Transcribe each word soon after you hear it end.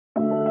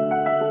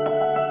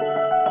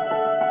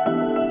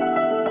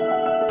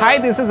Hi,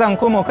 this is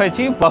Ankur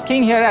Mukherjee,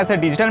 working here as a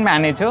digital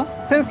manager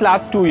since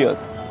last 2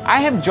 years.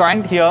 I have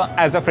joined here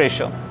as a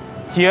fresher.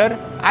 Here,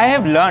 I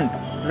have learned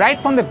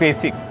right from the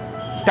basics,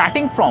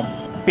 starting from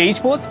page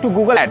posts to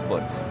Google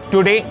AdWords.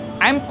 Today,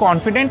 I am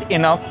confident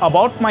enough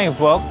about my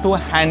work to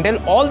handle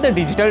all the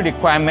digital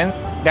requirements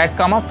that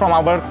come up from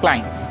our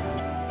clients.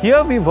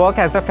 Here we work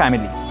as a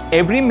family.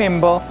 Every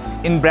member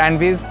in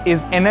Brandwizz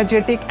is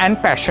energetic and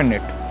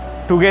passionate.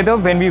 Together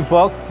when we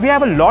work, we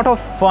have a lot of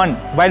fun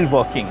while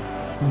working.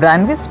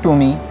 Brandwizz to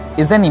me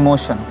is an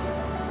emotion.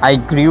 I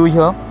grew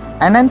here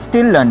and I'm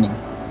still learning.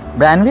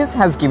 Brandwizz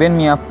has given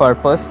me a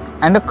purpose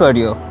and a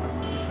career.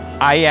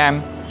 I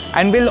am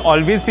and will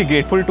always be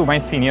grateful to my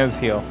seniors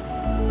here.